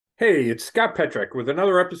Hey, it's Scott Petrek with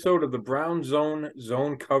another episode of the Brown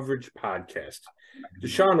Zone Coverage Podcast.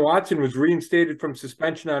 Deshaun Watson was reinstated from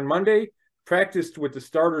suspension on Monday, practiced with the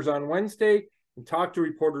starters on Wednesday, and talked to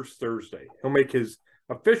reporters Thursday. He'll make his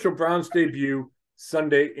official Browns debut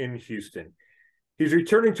Sunday in Houston. He's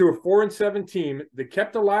returning to a 4-7 team that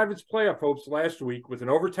kept alive its playoff hopes last week with an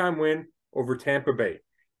overtime win over Tampa Bay.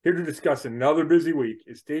 Here to discuss another busy week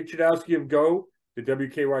is Dave Chudowski of Go, the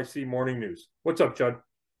WKYC Morning News. What's up, Chud?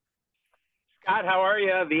 Scott, how are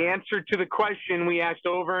you? The answer to the question we asked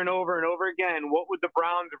over and over and over again, what would the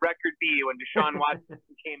Browns' record be when Deshaun Watson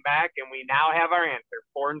came back? And we now have our answer,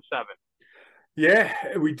 4-7.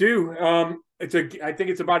 Yeah, we do. I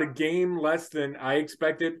think it's about a game less than I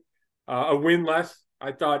expected, a win less.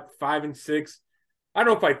 I thought 5-6. I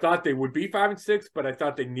don't know if I thought they would be 5-6, but I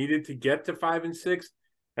thought they needed to get to 5-6. And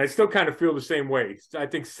I still kind of feel the same way. I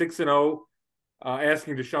think 6-0,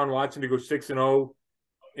 asking Deshaun Watson to go 6-0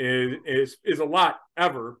 is a lot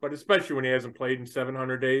ever, but especially when he hasn't played in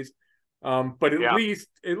 700 days. But at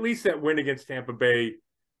least that win against Tampa Bay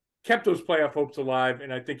kept those playoff hopes alive,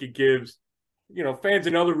 and I think it gives fans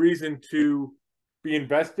another reason to be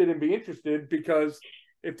invested and be interested, because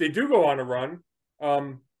if they do go on a run,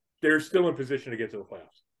 they're still in position to get to the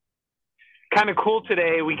playoffs. Kind of cool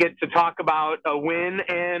today. We get to talk about a win,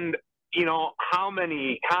 and how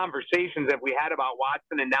many conversations have we had about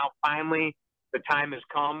Watson, and now finally the time has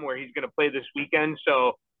come where he's going to play this weekend.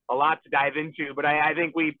 So a lot to dive into, but I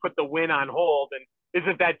think we put the win on hold, and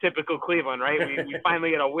isn't that typical Cleveland, right? We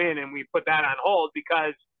finally get a win and we put that on hold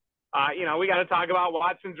because, we got to talk about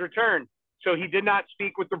Watson's return. So he did not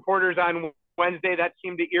speak with reporters on Wednesday. That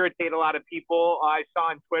seemed to irritate a lot of people. I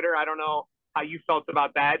saw on Twitter. I don't know how you felt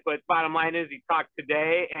about that, but bottom line is he talked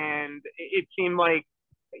today, and it seemed like,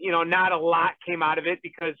 not a lot came out of it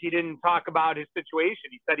because he didn't talk about his situation.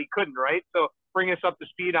 He said he couldn't, right? So bring us up to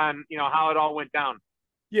speed on, how it all went down.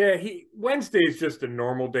 Yeah, Wednesday is just a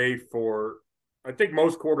normal day for, I think,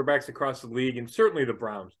 most quarterbacks across the league, and certainly the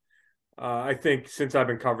Browns. I think since I've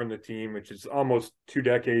been covering the team, which is almost 2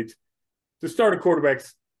 decades, the starting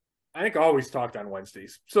quarterbacks, I think, always talked on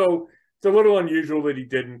Wednesdays. So it's a little unusual that he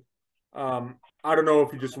didn't. I don't know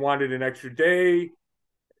if he just wanted an extra day,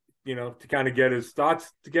 to kind of get his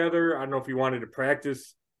thoughts together. I don't know if he wanted to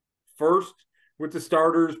practice first with the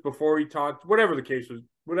starters before he talked, whatever the case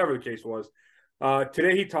was.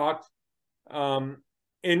 Today he talked. And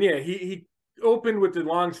yeah, he opened with a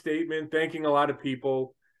long statement, thanking a lot of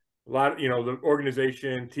people, the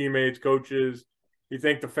organization, teammates, coaches. He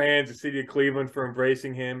thanked the fans, the city of Cleveland, for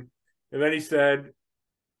embracing him. And then he said,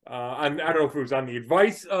 I don't know if it was on the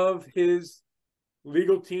advice of his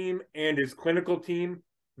legal team and his clinical team,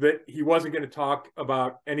 that he wasn't going to talk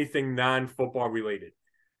about anything non-football related.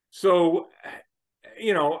 So,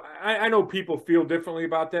 I know people feel differently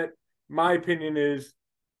about that. My opinion is,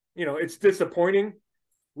 it's disappointing.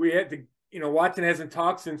 We had to, Watson hasn't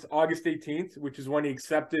talked since August 18th, which is when he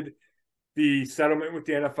accepted the settlement with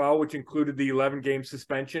the NFL, which included the 11-game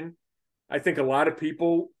suspension. I think a lot of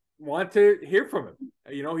people want to hear from him.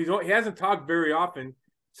 He hasn't talked very often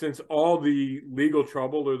since all the legal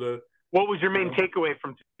trouble or the. What was your main takeaway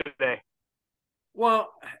from today?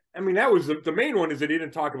 Well, I mean, that was the main one, is that he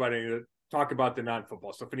didn't talk about the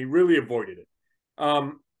non-football stuff, and he really avoided it.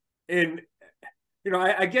 And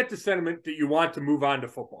I get the sentiment that you want to move on to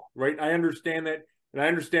football, right? I understand that, and I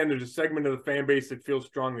understand there's a segment of the fan base that feels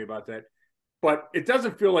strongly about that, but it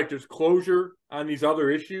doesn't feel like there's closure on these other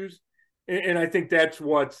issues, and I think that's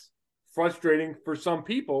what's frustrating for some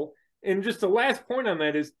people. And just the last point on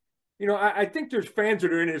that is, I think there's fans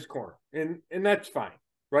that are in his corner, and that's fine,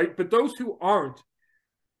 right? But those who aren't,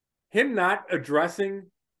 him not addressing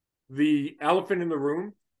the elephant in the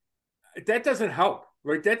room, that doesn't help,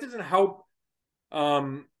 right? That doesn't help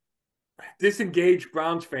disengaged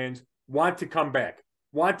Browns fans want to come back,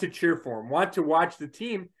 want to cheer for him, want to watch the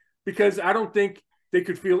team, because I don't think they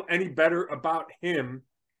could feel any better about him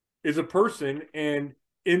as a person and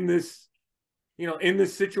in this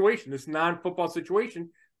situation, this non-football situation,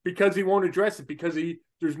 because he won't address it, because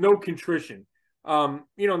there's no contrition. And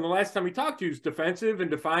the last time we talked to, he was defensive and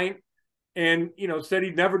defiant, and said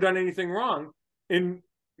he'd never done anything wrong. And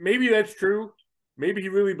maybe that's true. Maybe he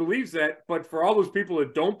really believes that. But for all those people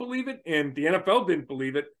that don't believe it, and the NFL didn't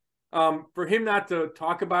believe it, for him not to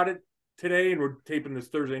talk about it today, and we're taping this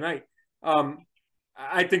Thursday night,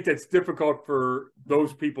 I think that's difficult for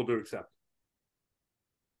those people to accept.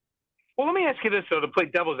 Well, let me ask you this, though, to play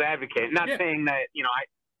devil's advocate. Not saying that,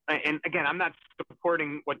 and again, I'm not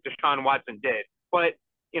supporting what Deshaun Watson did, but,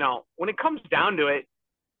 when it comes down to it,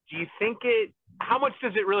 do you think how much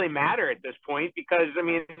does it really matter at this point? Because, I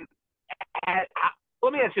mean,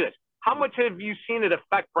 let me ask you this. How much have you seen it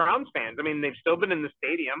affect Browns fans? I mean, they've still been in the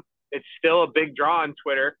stadium. It's still a big draw on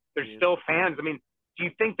Twitter. There's still fans. I mean, do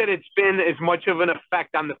you think that it's been as much of an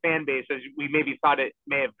effect on the fan base as we maybe thought it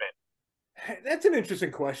may have been? That's an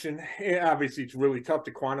interesting question. Obviously, it's really tough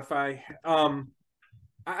to quantify.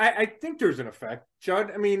 I think there's an effect,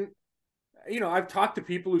 Judd. I mean, I've talked to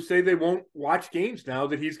people who say they won't watch games now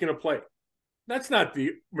that he's going to play. That's not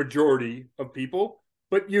the majority of people,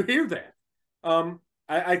 but you hear that.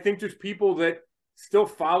 I think there's people that still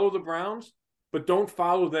follow the Browns, but don't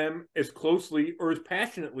follow them as closely or as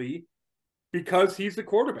passionately because he's the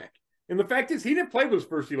quarterback. And the fact is, he didn't play those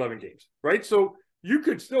first 11 games, right? So you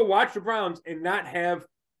could still watch the Browns and not have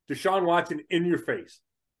Deshaun Watson in your face.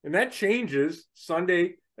 And that changes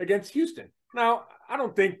Sunday against Houston. Now, I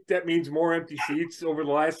don't think that means more empty seats over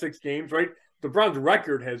the last 6 games, right? The Browns'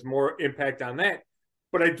 record has more impact on that.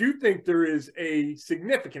 But I do think there is a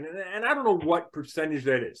significant, and I don't know what percentage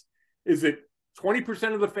that is. Is it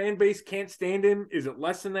 20% of the fan base can't stand him? Is it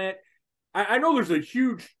less than that? I know there's a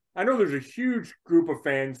huge group of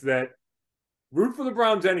fans that root for the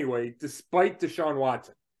Browns anyway, despite Deshaun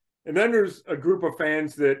Watson. And then there's a group of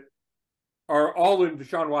fans that are all in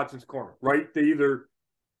Deshaun Watson's corner, right? They either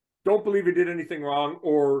don't believe he did anything wrong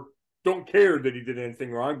or don't care that he did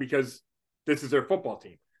anything wrong because this is their football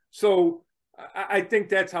team. So I think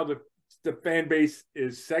that's how the fan base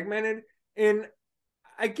is segmented. And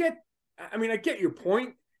I get your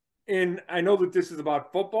point, and I know that this is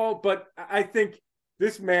about football, but I think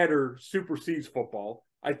this matter supersedes football.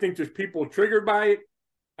 I think there's people triggered by it.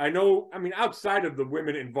 Outside of the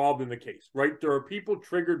women involved in the case, right? There are people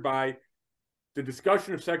triggered by the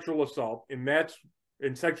discussion of sexual assault, and that's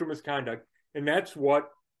in sexual misconduct, and that's what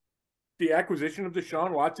the acquisition of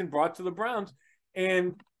Deshaun Watson brought to the Browns.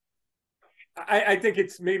 And I think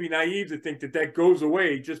it's maybe naive to think that goes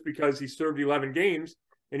away just because he served 11 games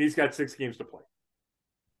and he's got 6 games to play.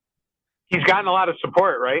 He's gotten a lot of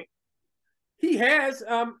support, right? He has.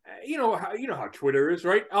 You know how Twitter is,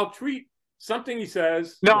 right? I'll tweet something he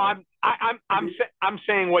says. No, I'm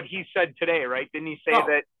saying what he said today, right? Didn't he say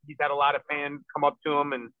that he's had a lot of fans come up to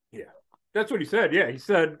him and? Yeah, that's what he said. Yeah, he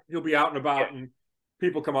said he'll be out and about and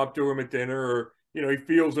people come up to him at dinner, or he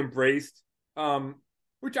feels embraced,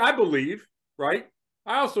 which I believe. Right.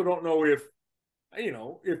 I also don't know if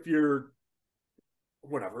you're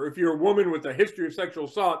a woman with a history of sexual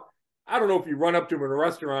assault, I don't know if you run up to him in a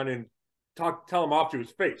restaurant and tell him off to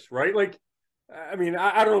his face. Right. Like, I don't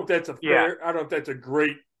know if that's I don't know if that's a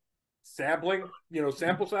great sample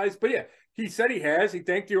size, but yeah, he said he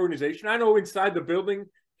thanked the organization. I know inside the building,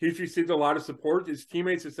 he's received a lot of support. His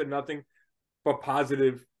teammates have said nothing but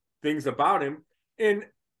positive things about him. And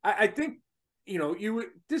I think,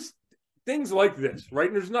 things like this, right?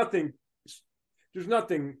 And there's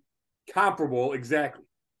nothing comparable exactly,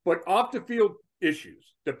 but off the field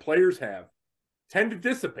issues that players have tend to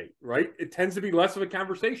dissipate, right? It tends to be less of a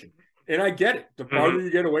conversation. And I get it. The farther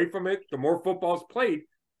you get away from it, the more football's played.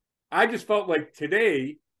 I just felt like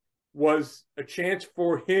today was a chance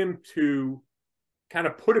for him to kind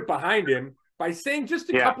of put it behind him by saying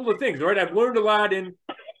just a couple of things, right? I've learned a lot in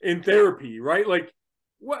therapy, right? Like,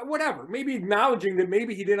 whatever, maybe acknowledging that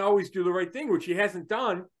maybe he didn't always do the right thing, which he hasn't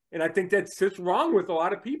done. And I think that sits wrong with a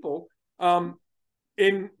lot of people.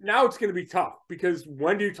 And now it's going to be tough because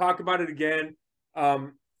when do you talk about it again?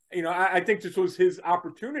 I think this was his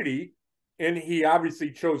opportunity and he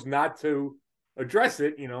obviously chose not to address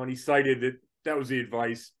it, and he cited that was the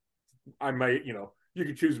advice. I might, you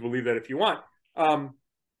can choose to believe that if you want.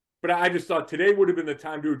 But I just thought today would have been the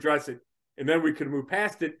time to address it. And then we could move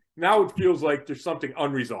past it. Now it feels like there's something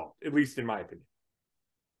unresolved, at least in my opinion.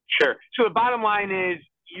 Sure. So the bottom line is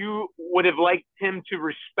you would have liked him to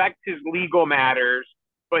respect his legal matters,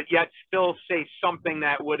 but yet still say something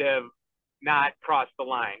that would have not crossed the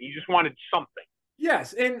line. You just wanted something.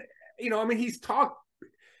 Yes. And, he's talked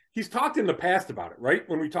in the past about it, right?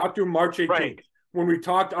 When we talked to him March 18th, right. When we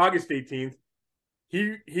talked August 18th,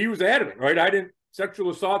 he was adamant, right?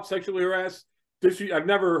 Sexual assault, sexually harassed. I've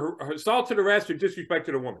never assaulted, harassed, or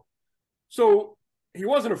disrespected a woman. So he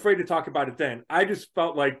wasn't afraid to talk about it then. I just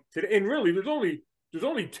felt like today, and really, there's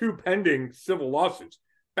only 2 pending civil lawsuits.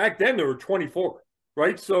 Back then, there were 24,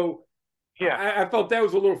 right? So yeah, I felt that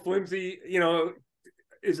was a little flimsy.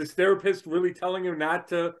 Is his therapist really telling him not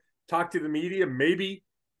to talk to the media? Maybe.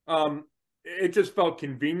 It just felt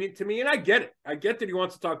convenient to me, and I get it. I get that he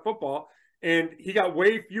wants to talk football, and he got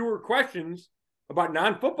way fewer questions about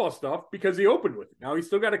non-football stuff because he opened with it. Now he's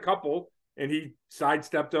still got a couple and he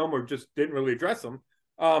sidestepped them or just didn't really address them.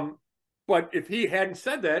 But if he hadn't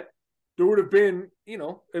said that, there would have been,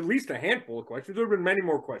 at least a handful of questions. There would have been many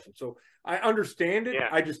more questions. So I understand it. Yeah.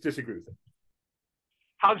 I just disagree with it.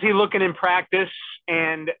 How's he looking in practice?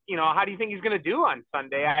 And, how do you think he's going to do on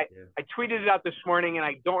Sunday? I tweeted it out this morning, and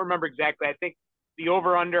I don't remember exactly. I think the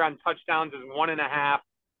over-under on touchdowns is 1.5. I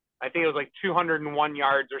think it was like 201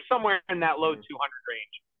 yards or somewhere in that low 200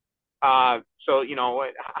 range. So,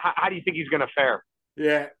 how do you think he's going to fare?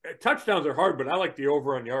 Yeah, touchdowns are hard, but I like the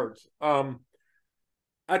over on yards.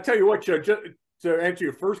 I tell you what, Chuck, to answer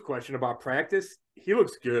your first question about practice, he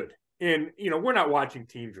looks good. And, we're not watching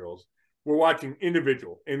team drills. We're watching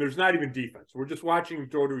individual, and there's not even defense. We're just watching him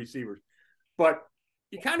throw to receivers. But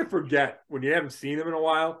you kind of forget when you haven't seen him in a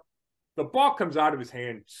while, the ball comes out of his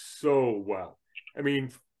hand so well. I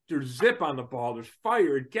mean, there's zip on the ball. There's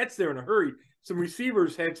fire. It gets there in a hurry. Some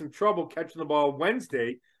receivers had some trouble catching the ball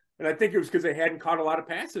Wednesday, and I think it was because they hadn't caught a lot of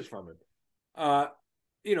passes from him.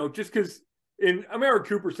 Just because Amari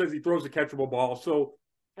Cooper says he throws a catchable ball, so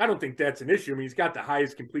I don't think that's an issue. I mean, he's got the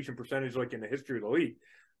highest completion percentage like in the history of the league.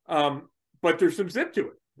 But there's some zip to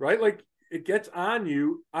it, right? Like it gets on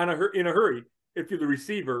you in a hurry if you're the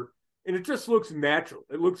receiver, and it just looks natural.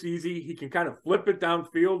 It looks easy. He can kind of flip it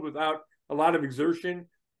downfield without a lot of exertion.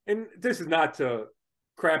 And this is not to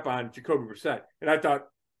crap on Jacoby Brissett. And I thought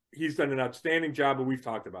he's done an outstanding job, and we've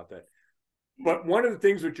talked about that. But one of the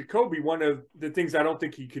things with Jacoby, one of the things I don't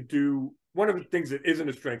think he could do, one of the things that isn't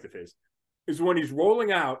a strength of his, is when he's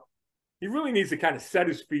rolling out, he really needs to kind of set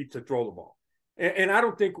his feet to throw the ball. And I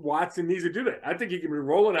don't think Watson needs to do that. I think he can be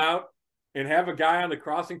rolling out and have a guy on the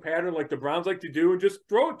crossing pattern like the Browns like to do and just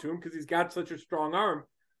throw it to him because he's got such a strong arm.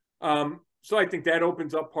 So I think that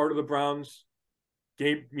opens up part of the Browns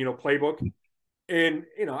game, playbook. And,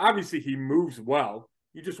 obviously he moves well.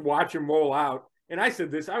 You just watch him roll out. And I said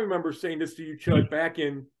this, I remember saying this to you, Chud, back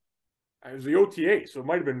in, it was the OTA, so it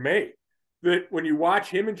might have been May, that when you watch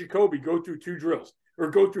him and Jacoby go through two drills or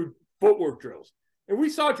go through footwork drills, and we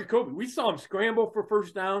saw Jacoby. We saw him scramble for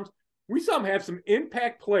first downs. We saw him have some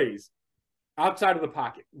impact plays outside of the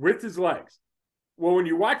pocket with his legs. Well, when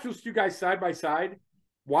you watch those two guys side by side,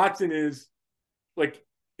 Watson is like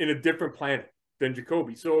in a different planet than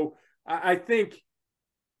Jacoby. So I think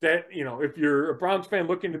that, if you're a Browns fan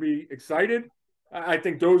looking to be excited, I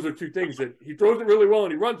think those are two things, that he throws it really well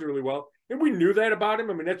and he runs really well. And we knew that about him.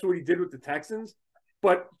 I mean, that's what he did with the Texans.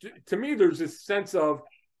 But to me, there's this sense of,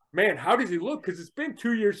 man, how does he look? Because it's been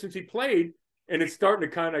 2 years since he played, and it's starting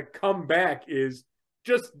to kind of come back, is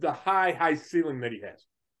just the high ceiling that he has.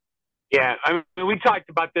 Yeah, I mean, we talked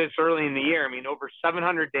about this early in the year. I mean, over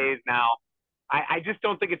 700 days now. I just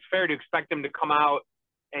don't think it's fair to expect him to come out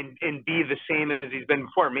and be the same as he's been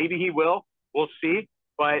before. Maybe he will. We'll see.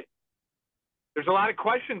 But there's a lot of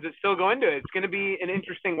questions that still go into it. It's going to be an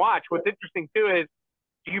interesting watch. What's interesting, too, is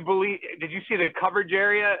did you see the coverage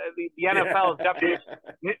area? The NFL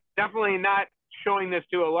is definitely not showing this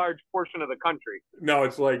to a large portion of the country. No,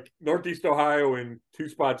 it's like Northeast Ohio and 2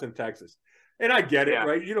 spots in Texas. And I get it,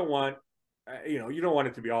 right? You don't want, you don't want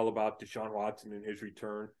it to be all about Deshaun Watson and his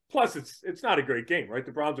return. Plus, it's not a great game, right?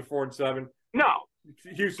 The Browns are 4-7. No,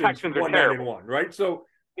 Houston's 1-9-1, right? So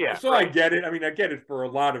I get it. I mean, I get it for a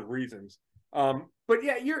lot of reasons. But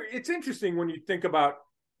yeah, it's interesting when you think about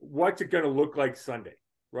what's it going to look like Sunday.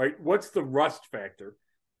 Right? What's the rust factor?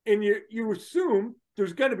 And you assume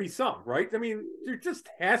there's going to be some, right? I mean, there just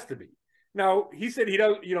has to be. Now, he said he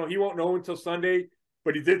won't know until Sunday,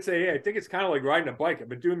 but he did say, hey, I think it's kind of like riding a bike. I've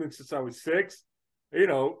been doing this since I was 6.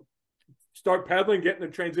 Start pedaling, get in the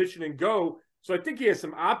transition and go. So I think he has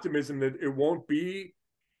some optimism that it won't be,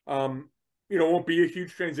 won't be a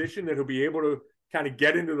huge transition, that he'll be able to kind of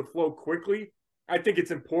get into the flow quickly. I think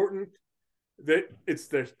it's important that it's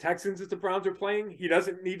the Texans that the Browns are playing. He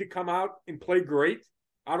doesn't need to come out and play great,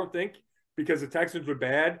 I don't think, because the Texans are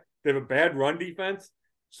bad. They have a bad run defense,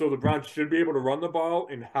 so the Browns should be able to run the ball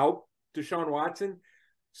and help Deshaun Watson.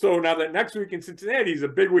 So now that next week in Cincinnati is a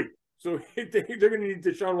big week. So they're going to need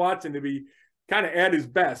Deshaun Watson to be kind of at his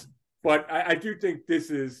best. But I do think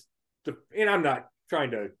this is and I'm not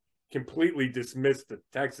trying to completely dismiss the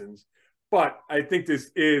Texans, but I think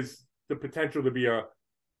this is the potential to be a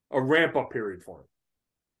ramp-up period for him.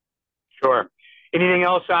 Sure. Anything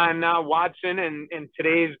else on Watson and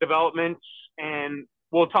today's developments? And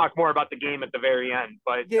we'll talk more about the game at the very end.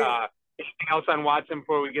 But anything else on Watson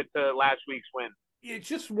before we get to last week's win? It's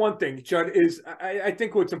just one thing, Chud, is I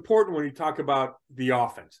think what's important when you talk about the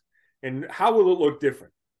offense and how will it look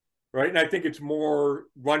different, right? And I think it's more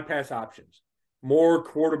run-pass options, more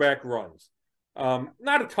quarterback runs.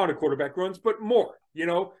 Not a ton of quarterback runs, but more.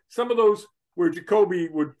 Some of those where Jacoby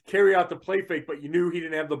would carry out the play fake, but you knew he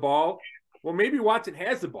didn't have the ball. Well, maybe Watson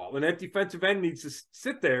has the ball, and that defensive end needs to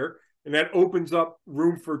sit there and that opens up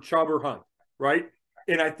room for Chubb or Hunt, right?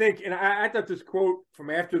 And I think, and I thought this quote from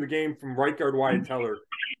after the game from right guard Wyatt Teller,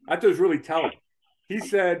 I thought it was really telling. He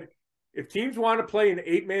said, if teams want to play an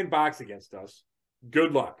 8-man box against us,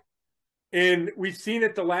 good luck. And we've seen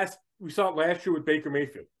it we saw it last year with Baker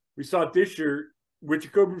Mayfield. We saw it this year with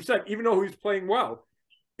Jacoby Brissett, even though he's playing well.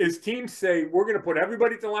 Is teams say, we're going to put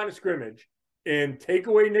everybody at the line of scrimmage and take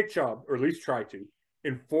away Nick Chubb, or at least try to,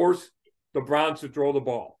 and force the Browns to throw the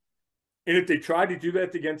ball. And if they try to do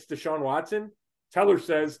that against Deshaun Watson, Teller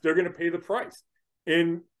says they're going to pay the price.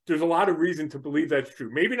 And there's a lot of reason to believe that's true.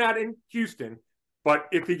 Maybe not in Houston, but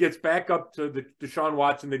if he gets back up to the Deshaun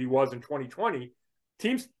Watson that he was in 2020,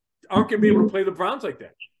 teams aren't going to be able to play the Browns like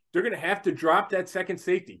that. They're going to have to drop that second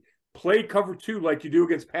safety, play cover 2 like you do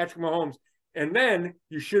against Patrick Mahomes, and then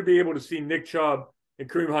you should be able to see Nick Chubb and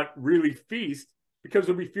Kareem Hunt really feast because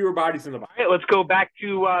there'll be fewer bodies in the box. All right, let's go back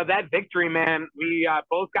to that victory, man. We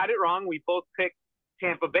both got it wrong. We both picked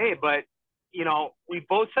Tampa Bay, but, we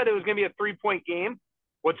both said it was going to be a 3-point game.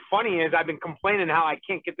 What's funny is I've been complaining how I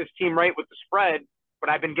can't get this team right with the spread, but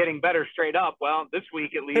I've been getting better straight up. Well, this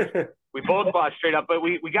week at least, we both lost straight up, but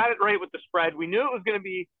we got it right with the spread. We knew it was going to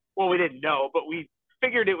be, well, we didn't know, but we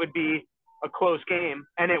figured it would be a close game,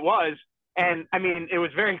 and it was. And, it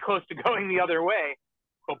was very close to going the other way.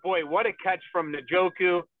 But, boy, what a catch from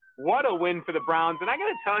Njoku. What a win for the Browns. And I got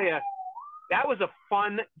to tell you, that was a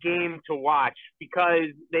fun game to watch because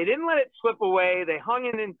they didn't let it slip away. They hung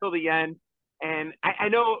in until the end. And I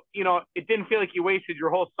know, it didn't feel like you wasted your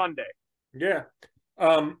whole Sunday. Yeah.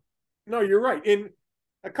 No, you're right. And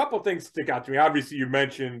a couple things stick out to me. Obviously, you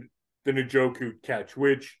mentioned the Njoku catch,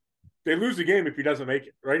 which they lose the game if he doesn't make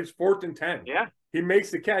it, right? It's 4th and 10. Yeah. He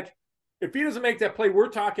makes the catch. If he doesn't make that play, we're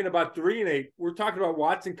talking about 3-8. We're talking about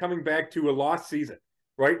Watson coming back to a lost season,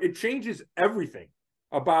 right? It changes everything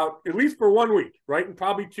about, at least for 1 week, right? And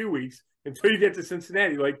probably 2 weeks until you get to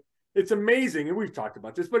Cincinnati. Like, it's amazing, and we've talked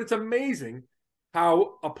about this, but it's amazing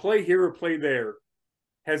how a play here or play there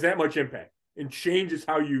has that much impact and changes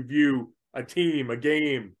how you view a team, a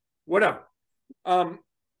game, whatever. So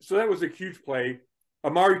that was a huge play.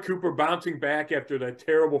 Amari Cooper bouncing back after that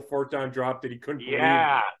terrible 4th down drop that he couldn't believe.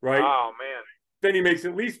 Yeah. Right? Oh, man. Then he makes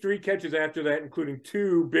at least 3 catches after that, including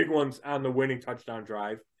 2 big ones on the winning touchdown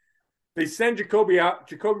drive. They send Jacoby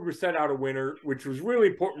Brissett out a winner, which was really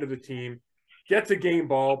important to the team. Gets a game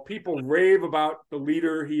ball. People rave about the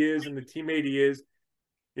leader he is and the teammate he is.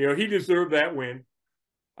 He deserved that win.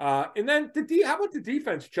 And then how about the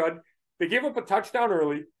defense, Chud? They gave up a touchdown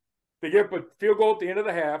early. They gave up a field goal at the end of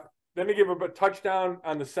the half. Then they give up a touchdown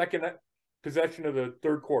on the second possession of the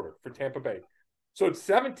third quarter for Tampa Bay. So it's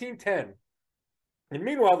 17-10. And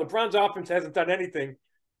meanwhile, the Browns offense hasn't done anything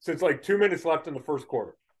since like 2 minutes left in the first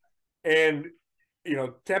quarter. And,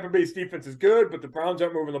 Tampa Bay's defense is good, but the Browns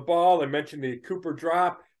aren't moving the ball. I mentioned the Cooper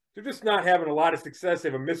drop. They're just not having a lot of success. They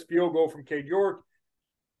have a missed field goal from Cade York.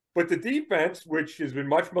 But the defense, which has been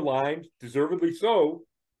much maligned, deservedly so,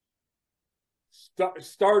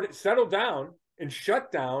 settled down and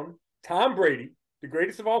shut down Tom Brady, the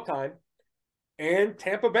greatest of all time, and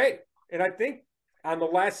Tampa Bay. And I think on the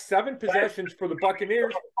last 7 possessions for the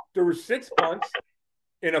Buccaneers, there were 6 punts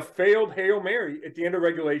and a failed Hail Mary at the end of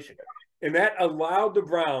regulation. And that allowed the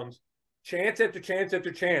Browns chance after chance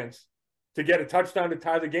after chance to get a touchdown to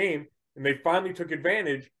tie the game, and they finally took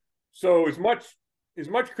advantage. So as much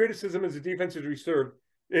criticism as the defense is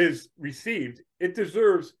received, it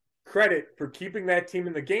deserves credit for keeping that team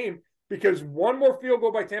in the game, because 1 more field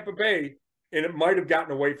goal by Tampa Bay, and it might have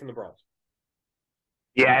gotten away from the Browns.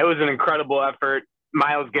 Yeah, it was an incredible effort.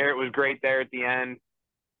 Myles Garrett was great there at the end.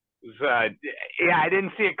 I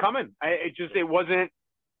didn't see it coming.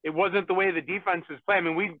 It wasn't the way the defense is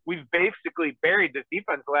playing. We've basically buried this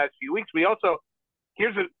defense the last few weeks. We also,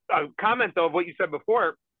 here's a comment though of what you said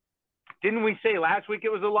before. Didn't we say last week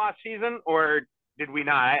it was a lost season, or did we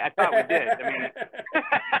not? I thought we did.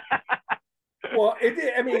 Well, it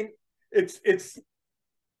did.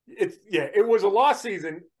 It was a lost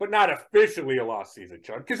season, but not officially a lost season,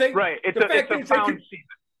 Chuck. Because it's a found season.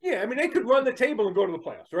 Yeah, they could run the table and go to the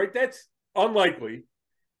playoffs, right? That's unlikely,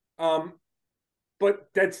 but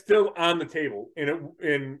that's still on the table, and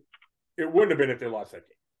it wouldn't have been if they lost that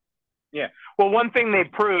game. Yeah. Well, one thing they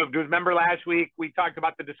proved was, remember last week we talked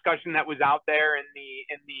about the discussion that was out there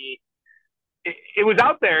it was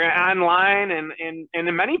out there online and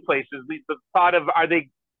in many places. The thought of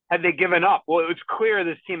had they given up? Well, it was clear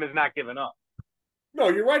this team has not given up. No,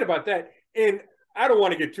 you're right about that. And I don't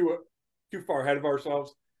want to get too far ahead of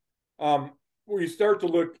ourselves. When you start to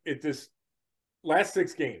look at this last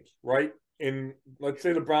 6 games, right? And let's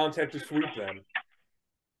say the Browns have to sweep them.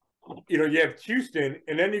 you have Houston,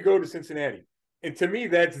 and then you go to Cincinnati. And to me,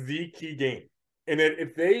 that's the key game. And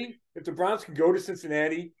if the Browns can go to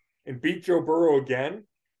Cincinnati and beat Joe Burrow again,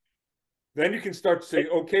 then you can start to say,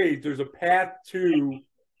 okay, there's a path to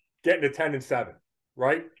getting to 10-7,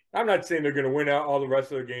 right? I'm not saying they're going to win out all the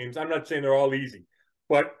rest of their games. I'm not saying they're all easy,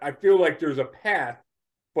 but I feel like there's a path.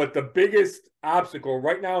 But the biggest obstacle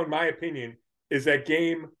right now, in my opinion, is that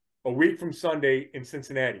game a week from Sunday in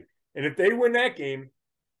Cincinnati. And if they win that game,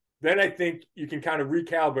 then I think you can kind of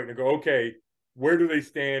recalibrate and go, okay, where do they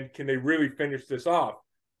stand? Can they really finish this off?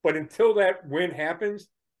 But until that win happens,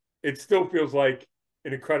 it still feels like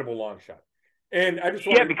an incredible long shot. And I just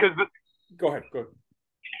want because go ahead.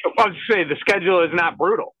 I was say the schedule is not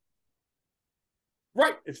brutal.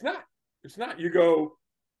 Right. It's not. You go,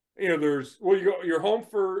 you're home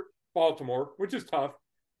for Baltimore, which is tough,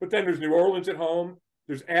 but then there's New Orleans at home,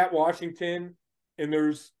 there's at Washington, and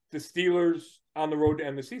there's the Steelers on the road to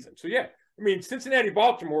end the season. So yeah, I mean, Cincinnati,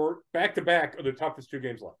 Baltimore, back to back are the toughest 2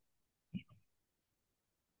 games left.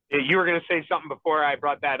 You were going to say something before I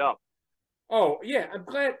brought that up. Oh yeah, I'm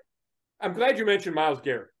glad you mentioned Myles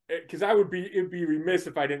Garrett, because it'd be remiss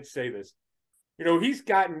if I didn't say this.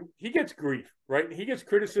 He gets grief, right? He gets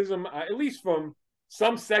criticism, at least from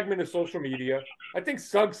some segment of social media. I think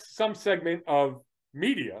some segment of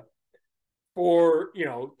media for,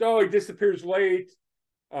 he disappears late.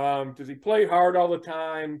 Does he play hard all the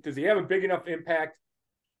time? Does he have a big enough impact?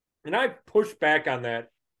 And I've pushed back on that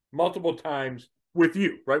multiple times with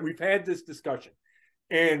you, right? We've had this discussion.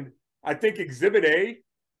 And I think Exhibit A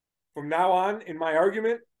from now on in my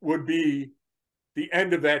argument would be the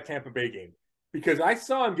end of that Tampa Bay game. Because I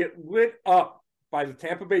saw him get lit up by the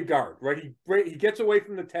Tampa Bay guard, right? He gets away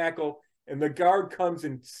from the tackle, and the guard comes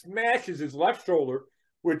and smashes his left shoulder,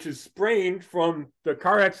 which is sprained from the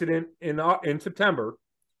car accident in September.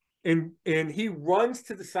 And he runs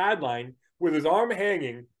to the sideline with his arm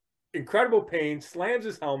hanging, incredible pain, slams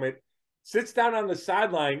his helmet, sits down on the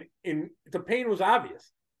sideline, and the pain was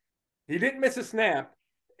obvious. He didn't miss a snap,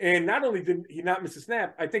 and not only did he not miss a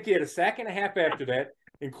snap, I think he had a sack and a half after that,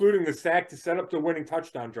 including the sack to set up the winning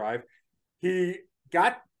touchdown drive. He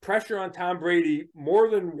got pressure on Tom Brady more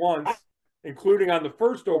than once, including on the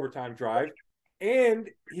first overtime drive, and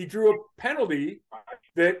he drew a penalty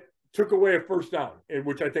that took away a first down,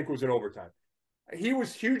 which I think was in overtime. He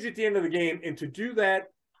was huge at the end of the game, and to do that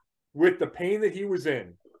with the pain that he was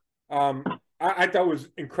in, I thought was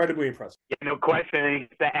incredibly impressive. Yeah, no question.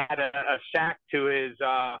 He had to add a shack to his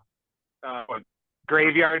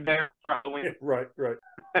graveyard there. Probably. Right.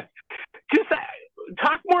 Just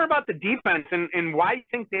talk more about the defense and why you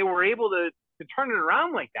think they were able to turn it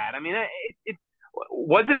around like that. I mean,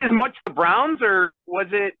 was it as much the Browns, or was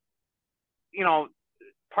it,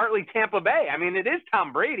 partly Tampa Bay? I mean, it is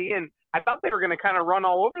Tom Brady, and I thought they were going to kind of run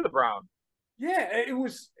all over the Browns. Yeah, it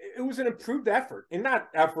was an improved effort, and not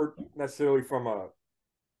effort necessarily from a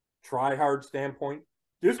try-hard standpoint.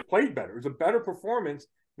 Just played better. It was a better performance.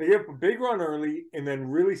 They gave up a big run early and then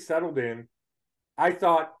really settled in. I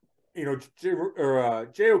thought,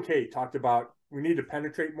 JOK talked about we need to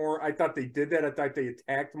penetrate more. I thought they did that. I thought they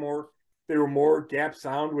attacked more. They were more gap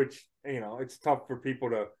sound, which, it's tough for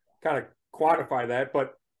people to kind of quantify that.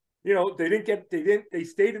 But, they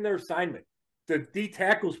stayed in their assignment. The D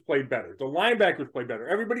tackles played better. The linebackers played better.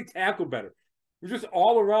 Everybody tackled better. It was just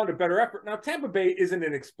all around a better effort. Now, Tampa Bay isn't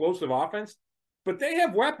an explosive offense, but they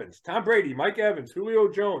have weapons. Tom Brady, Mike Evans,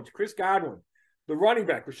 Julio Jones, Chris Godwin, the running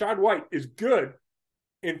back, Rachaad White is good.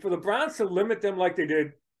 And for the Browns to limit them like they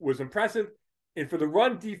did was impressive. And for the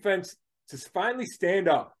run defense to finally stand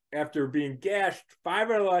up after being gashed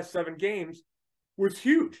 5 out of the last 7 games was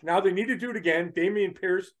huge. Now they need to do it again. Dameon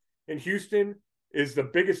Pierce in Houston is the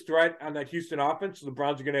biggest threat on that Houston offense, so the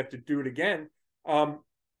Browns are going to have to do it again.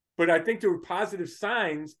 But I think there were positive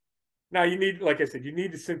signs. Now you need, like I said,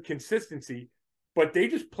 some consistency, but they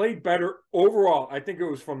just played better overall. I think it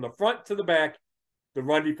was from the front to the back. The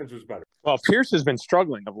run defense was better. Well, Pierce has been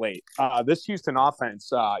struggling of late. This Houston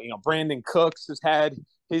offense, Brandon Cooks has had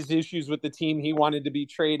his issues with the team. He wanted to be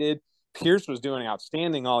traded. Pierce was doing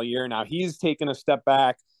outstanding all year. Now he's taken a step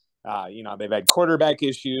back. They've had quarterback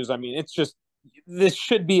issues. I mean, it's just, this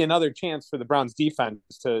should be another chance for the Browns defense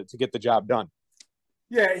to get the job done.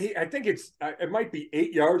 Yeah, I think it might be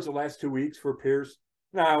 8 yards the last 2 weeks for Pierce.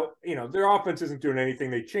 Now, their offense isn't doing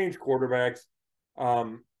anything. They changed quarterbacks.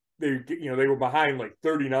 They were behind like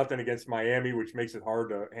 30-0 against Miami, which makes it hard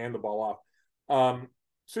to hand the ball off.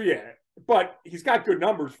 But he's got good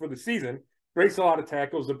numbers for the season. Breaks a lot of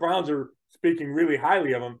tackles. The Browns are speaking really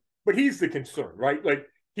highly of him, but he's the concern, right? Like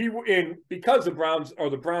because the Browns are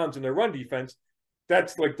the Browns in their run defense,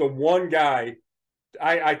 that's like the one guy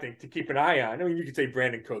I think, to keep an eye on. I mean, you could say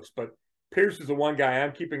Brandon Cooks, but Pierce is the one guy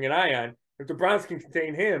I'm keeping an eye on. If the Browns can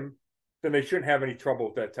contain him, then they shouldn't have any trouble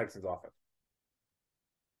with that Texans offense.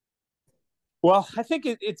 Well, I think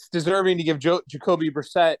it's deserving to give Jacoby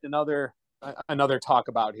Brissett another talk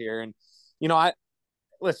about here. And let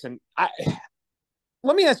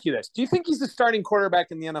me ask you this: do you think he's the starting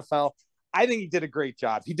quarterback in the NFL? I think he did a great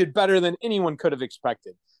job. He did better than anyone could have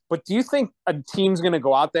expected. But do you think a team's going to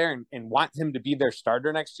go out there and want him to be their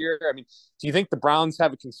starter next year? I mean, do you think the Browns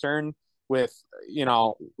have a concern with,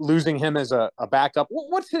 losing him as a backup?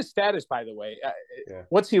 What's his status, by the way? Yeah.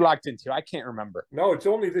 What's he locked into? I can't remember. No, it's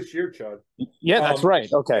only this year, Chud. Yeah, that's right.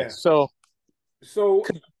 Okay. Yeah. So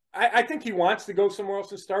I think he wants to go somewhere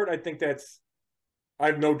else and start. I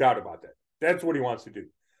have no doubt about that. That's what he wants to do.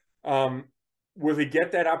 Will he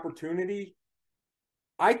get that opportunity?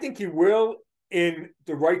 I think he will in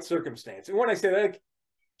the right circumstance. And when I say that,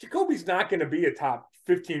 Jacoby's not going to be a top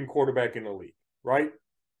 15 quarterback in the league, right?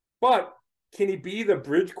 But can he be the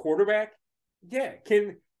bridge quarterback? Yeah.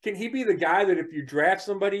 Can he be the guy that if you draft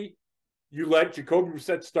somebody, you let Jacoby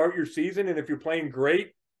Brissett start your season, and if you're playing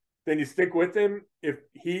great, then you stick with him? If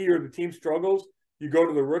he or the team struggles, you go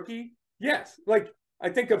to the rookie? Yes. Like, I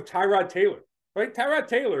think of Tyrod Taylor, right? Tyrod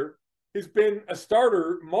Taylor has been a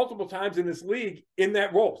starter multiple times in this league in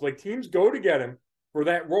that role. Like, teams go to get him for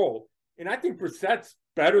that role. And I think Brissett's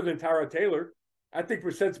better than Tyrod Taylor. I think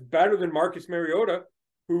Brissett's better than Marcus Mariota,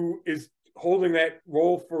 who is holding that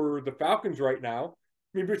role for the Falcons right now.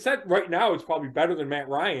 I mean, Brissett right now is probably better than Matt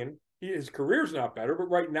Ryan. His career's not better, but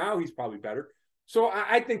right now he's probably better. So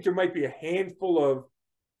I think there might be a handful of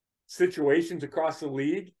situations across the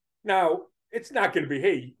league. Now, it's not going to be,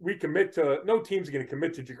 hey, no team's going to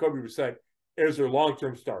commit to Jacoby Brissett as their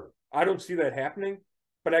long-term starter. I don't see that happening,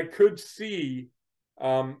 but I could see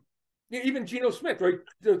even Geno Smith, right?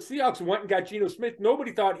 The Seahawks went and got Geno Smith.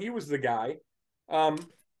 Nobody thought he was the guy.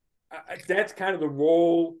 That's kind of the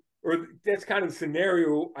role, or that's kind of the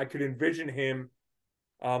scenario I could envision him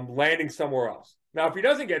landing somewhere else. Now, if he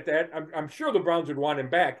doesn't get that, I'm sure the Browns would want him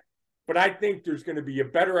back, but I think there's going to be a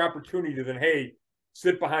better opportunity than, hey,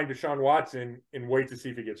 sit behind Deshaun Watson and wait to see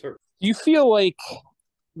if he gets hurt. Do you feel like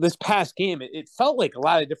this past game, it felt like a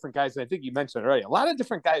lot of different guys, and I think you mentioned already, a lot of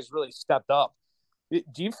different guys really stepped up.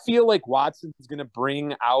 Do you feel like Watson's going to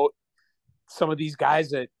bring out some of these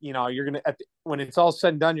guys that, you're going to, when it's all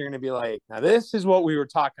said and done, you're going to be like, now this is what we were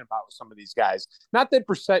talking about with some of these guys. Not that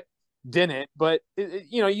Brissett didn't, but,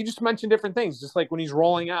 you just mentioned different things, just like when he's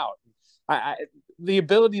rolling out. The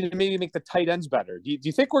ability to maybe make the tight ends better. Do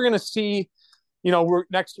you think we're going to see,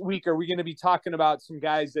 next week, are we going to be talking about some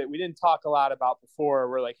guys that we didn't talk a lot about before?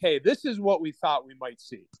 We're like, hey, this is what we thought we might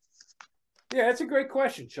see. Yeah, that's a great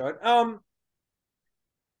question, Chud.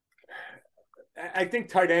 I think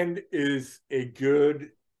tight end is a good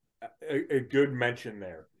mention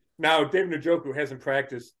there. Now, David Njoku hasn't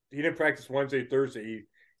practiced. He didn't practice Wednesday, Thursday.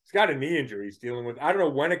 He's got a knee injury he's dealing with. I don't know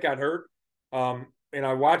when it got hurt. And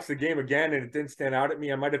I watched the game again, and it didn't stand out at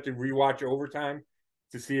me. I might have to rewatch overtime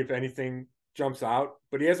to see if anything jumps out.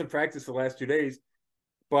 But he hasn't practiced the last 2 days.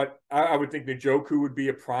 But I would think Njoku would be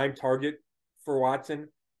a prime target for Watson.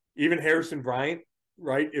 Even Harrison Bryant,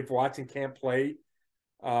 right, if Watson can't play.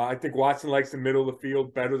 I think Watson likes the middle of the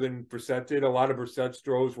field better than Brissett did. A lot of Brissett's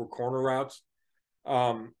throws were corner routes.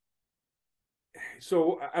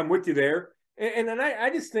 So I'm with you there. And then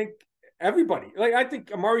I just think everybody, like, I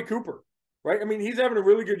think Amari Cooper, right? I mean, he's having a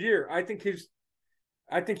really good year. I think he's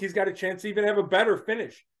got a chance to even have a better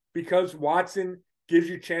finish because Watson gives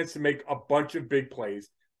you a chance to make a bunch of big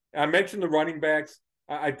plays. I mentioned the running backs.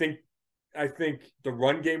 I think the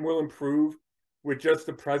run game will improve with just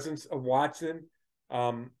the presence of Watson,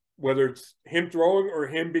 whether it's him throwing or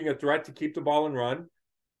him being a threat to keep the ball and run.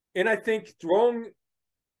 And I think throwing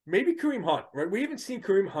maybe Kareem Hunt, right? We haven't seen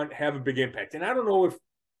Kareem Hunt have a big impact. And I don't know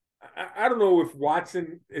if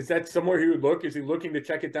Watson, is that somewhere he would look? Is he looking to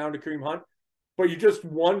check it down to Kareem Hunt? But you just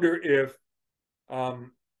wonder if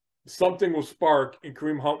something will spark and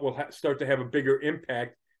Kareem Hunt will start to have a bigger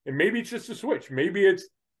impact. And maybe it's just a switch. Maybe it's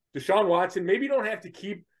Deshaun Watson. Maybe you don't have to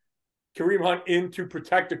keep Kareem Hunt in to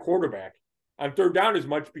protect the quarterback on third down as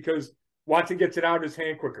much because Watson gets it out of his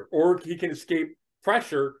hand quicker, or he can escape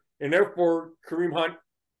pressure, and therefore Kareem Hunt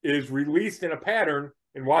is released in a pattern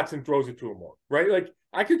and Watson throws it to him more, right? Like,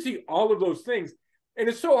 I could see all of those things. And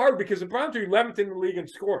it's so hard because the Browns are 11th in the league in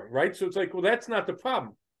scoring, right? So it's like, well, that's not the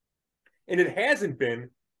problem. And it hasn't been,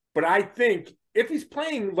 but I think if he's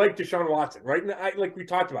playing like Deshaun Watson, right? And like we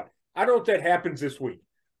talked about, I don't know if that happens this week.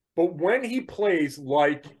 But when he plays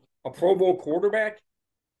like a Pro Bowl quarterback,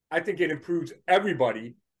 I think it improves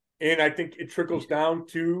everybody. And I think it trickles down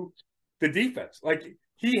to the defense. Like,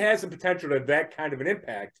 he has the potential to have that kind of an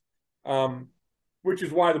impact, which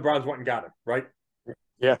is why the Browns went and got him, right?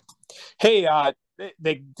 Yeah. Hey,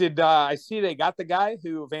 they did. I see they got the guy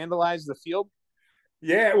who vandalized the field.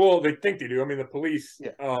 Yeah, well, they think they do. I mean, the police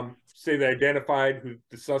Yeah. say they identified who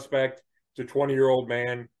the suspect. It's a 20-year-old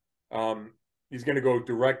man. He's going to go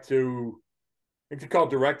direct to, I think they call it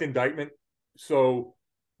direct indictment. So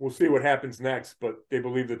we'll see what happens next, but they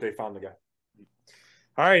believe that they found the guy.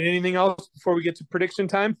 All right. Anything else before we get to prediction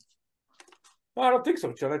time? No, I don't think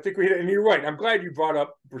so, Chad. I think and you're right. I'm glad you brought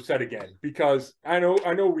up Brissett again, because I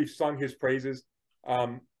know we've sung his praises,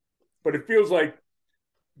 but it feels like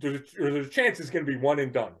there's a chance it's going to be one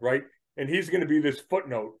and done, right? And he's going to be this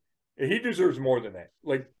footnote. And he deserves more than that.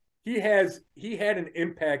 Like, he had an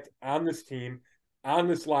impact on this team, on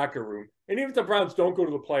this locker room, and even if the Browns don't go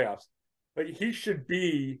to the playoffs, like, he should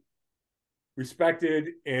be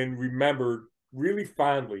respected and remembered really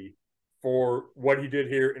fondly for what he did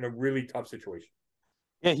here in a really tough situation.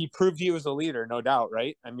 Yeah, he proved he was a leader, no doubt,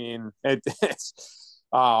 right? I mean, their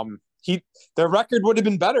record would have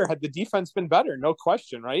been better had the defense been better, no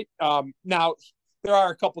question, right? Now, there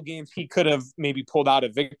are a couple games he could have maybe pulled out a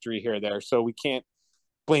victory here or there, so we can't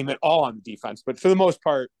blame it all on the defense. But for the most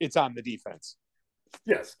part, it's on the defense.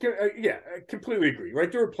 Yes, yeah, I completely agree.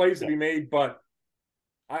 Right, there were plays to be made, but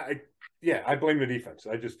I blame the defense.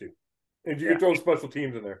 I just do, and you can throw special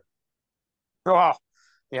teams in there. Oh,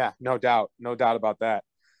 yeah, no doubt about that.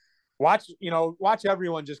 Watch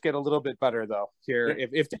everyone just get a little bit better though here. Yeah.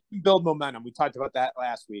 If they can build momentum, we talked about that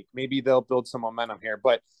last week. Maybe they'll build some momentum here,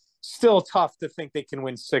 but still tough to think they can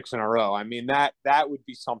win 6 in a row. I mean, that would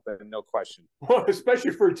be something, no question. Well,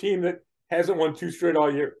 especially for a team that hasn't won 2 straight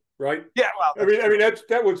all year, right? Yeah, well, I mean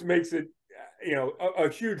that what makes it, a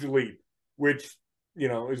huge leap, which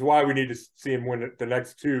is why we need to see him win the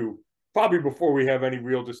next 2, probably before we have any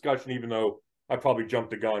real discussion. Even though I probably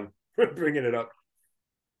jumped the gun bringing it up.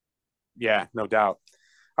 Yeah, no doubt.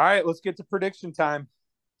 All right, let's get to prediction time.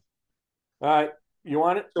 All right, you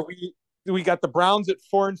want it? So we got the Browns at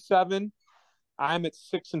 4-7. I'm at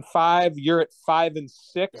 6-5. You're at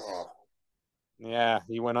 5-6. Oh. Yeah,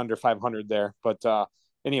 you went under 500 there. But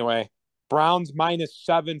anyway, Browns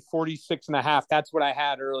 -7, 46.5. That's what I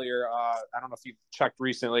had earlier. I don't know if you checked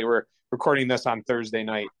recently. We're recording this on Thursday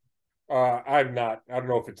night. I'm not. I don't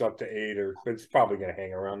know if it's up to 8 but it's probably going to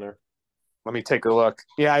hang around there. Let me take a look.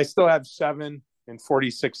 Yeah, I still have 7 and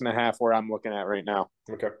 46.5 where I'm looking at right now.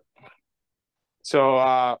 Okay. So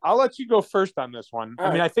I'll let you go first on this one. All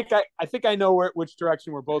I mean, I think I know which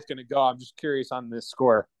direction we're both going to go. I'm just curious on this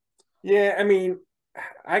score. Yeah, I mean,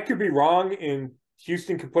 I could be wrong, and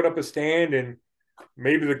Houston could put up a stand, and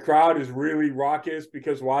maybe the crowd is really raucous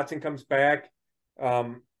because Watson comes back.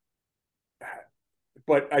 But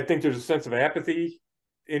I think there's a sense of apathy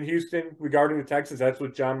in Houston regarding the Texans. That's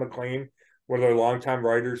what John McClain, one of their longtime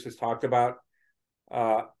writers, has talked about.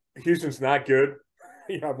 Houston's not good.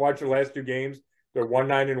 I've watched the last 2 games. They're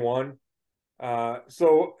 1-9-1.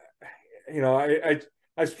 So, I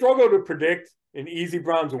struggle to predict an easy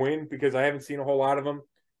Browns win because I haven't seen a whole lot of them.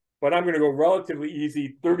 But I'm going to go relatively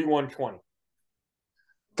easy, 31-20.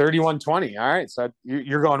 31-20. All right. So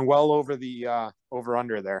you're going well over the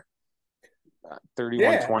over-under there.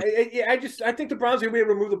 31-20. Yeah, I think the Browns are going to be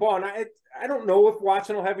able to move the ball. And I don't know if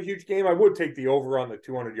Watson will have a huge game. I would take the over on the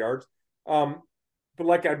 200 yards. But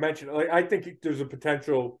like I mentioned, I think there's a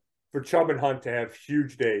potential for Chubb and Hunt to have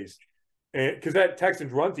huge days. And because that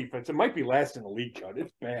Texans run defense, it might be last in the league, Chud.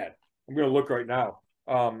 It's bad. I'm going to look right now.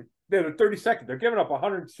 They're 32nd. They're giving up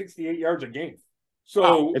 168 yards a game.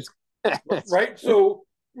 So, right? So,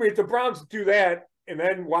 I mean, if the Browns do that and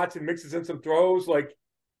then Watson mixes in some throws, like,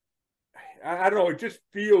 I don't know, it just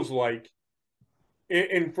feels like,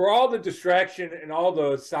 and for all the distraction and all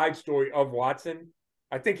the side story of Watson,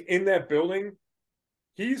 I think in that building,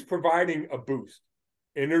 he's providing a boost.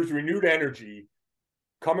 And there's renewed energy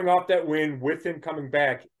coming off that win with him coming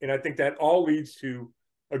back. And I think that all leads to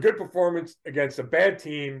a good performance against a bad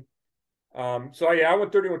team. So, yeah, I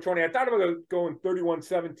went 31-20. I thought about going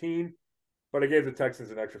 31-17, but I gave the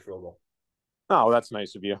Texans an extra field goal. Oh, that's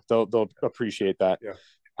nice of you. They'll appreciate that. Yeah.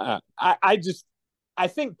 I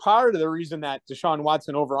think part of the reason that Deshaun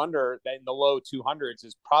Watson over-under in the low 200s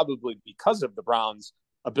is probably because of the Browns'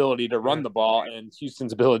 ability to run the ball and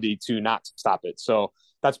Houston's ability to not stop it. So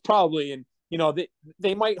that's probably, and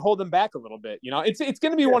they might hold them back a little bit. It's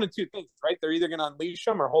going to be one of two things, right? They're either going to unleash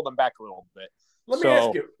them or hold them back a little bit. Let me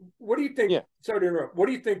ask you, what do you think? Yeah. Sorry to interrupt. What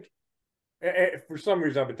do you think? For some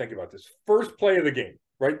reason, I've been thinking about this. First play of the game,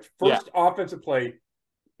 right? First offensive play.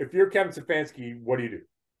 If you're Kevin Stefanski, what do you do?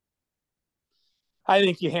 I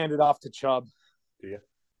think you hand it off to Chubb. Do you?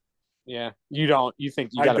 Yeah, you think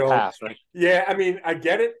you got to pass, right? Yeah, I mean, I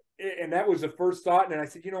get it. And that was the first thought. And I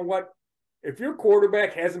said, you know what? If your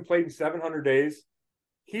quarterback hasn't played in 700 days,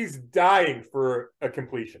 he's dying for a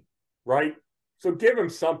completion, right? So give him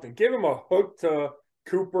something. Give him a hook to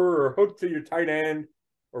Cooper or hook to your tight end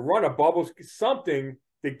or run a bubble, something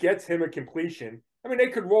that gets him a completion. I mean, they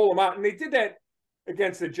could roll him out. And they did that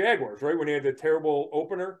against the Jaguars, right? When they had the terrible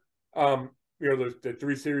opener, the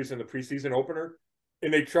 3 series in the preseason opener.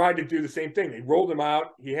 And they tried to do the same thing. They rolled him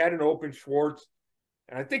out. He had an open Schwartz.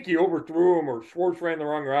 And I think he overthrew him or Schwartz ran the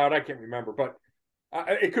wrong route. I can't remember. But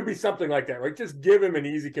it could be something like that, right? Just give him an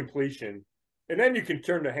easy completion. And then you can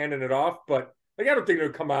turn to handing it off. But I don't think they'll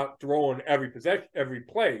come out throwing every possession, every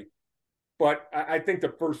play. But I think the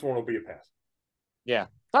first one will be a pass. Yeah.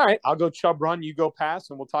 All right. I'll go Chubb run. You go pass,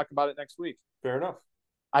 and we'll talk about it next week. Fair enough.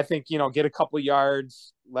 I think, get a couple of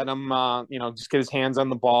yards, let him, just get his hands on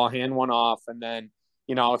the ball, hand one off. And then,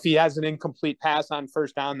 if he has an incomplete pass on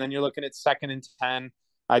first down, then you're looking at 2nd and 10.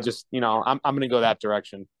 I just, I'm going to go that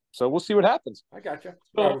direction. So we'll see what happens. I gotcha.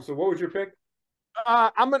 So what was your pick?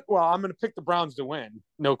 I'm going to pick the Browns to win,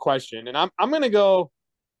 no question. And I'm going to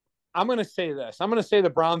say this. I'm going to say the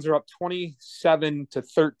Browns are up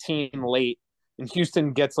 27-13 late, and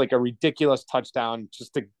Houston gets like a ridiculous touchdown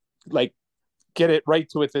just to like get it right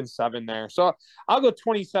to within 7 there. So I'll go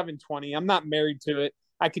 27-20. I'm not married to it.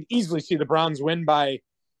 I could easily see the Browns win by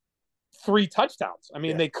 3 touchdowns. I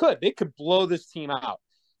mean, they could blow this team out.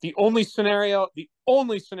 The only scenario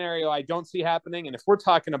I don't see happening, and if we're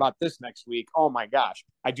talking about this next week, oh my gosh,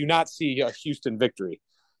 I do not see a Houston victory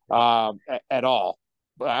at all.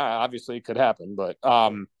 Obviously, it could happen, but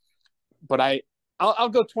I'll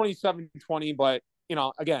go 27-20. But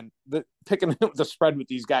again, picking the spread with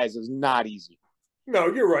these guys is not easy. No,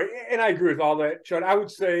 you're right, and I agree with all that, Chud. I would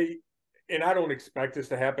say, and I don't expect this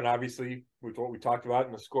to happen, obviously, with what we talked about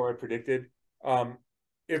and the score I predicted.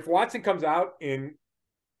 If Watson comes out and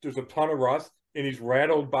there's a ton of rust and he's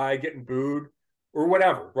rattled by getting booed or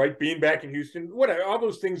whatever, right? Being back in Houston, whatever, all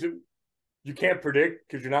those things that you can't predict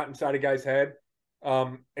because you're not inside a guy's head,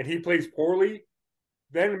 and he plays poorly,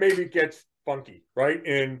 then maybe it gets funky, right?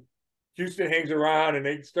 And Houston hangs around and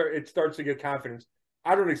it starts to get confidence.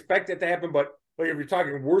 I don't expect that to happen, but like if you're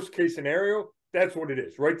talking worst case scenario, that's what it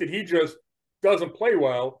is, right? That he just doesn't play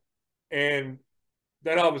well, and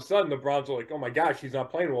then all of a sudden the Browns are like, oh my gosh, he's not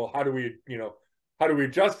playing well. How do we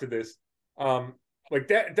adjust to this? Like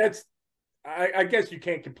that's I guess you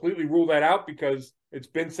can't completely rule that out because it's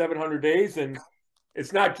been 700 days and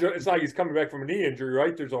it's not like he's coming back from a knee injury,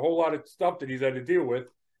 right? There's a whole lot of stuff that he's had to deal with.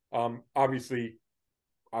 Obviously,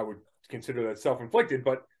 I would consider that self-inflicted,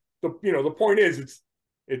 but the point is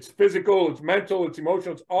it's physical, it's mental, it's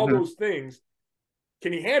emotional, it's all those things.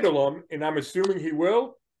 Can he handle them? And I'm assuming he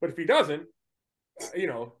will. But if he doesn't,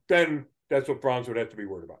 then that's what Browns would have to be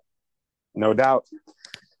worried about. No doubt.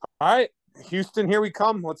 All right, Houston, here we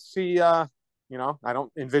come. Let's see. I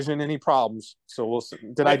don't envision any problems. So we'll see.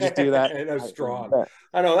 Did I just do that? That's strong.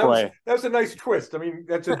 I know that was a nice twist. I mean,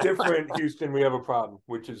 that's a different Houston. We have a problem,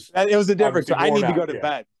 which is it was a different. So I need to go to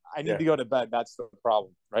bed. I need to go to bed. That's the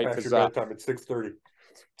problem, right? Because bedtime at 6:30.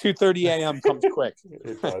 2:30 a.m. comes quick.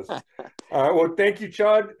 It does. All right. Well, thank you,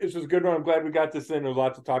 Chud. This was a good one. I'm glad we got this in. There's a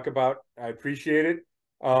lot to talk about. I appreciate it.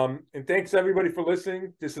 And thanks everybody for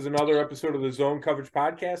listening. This is another episode of the Zone Coverage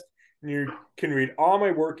Podcast. And you can read all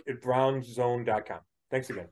my work at brownzone.com. Thanks again.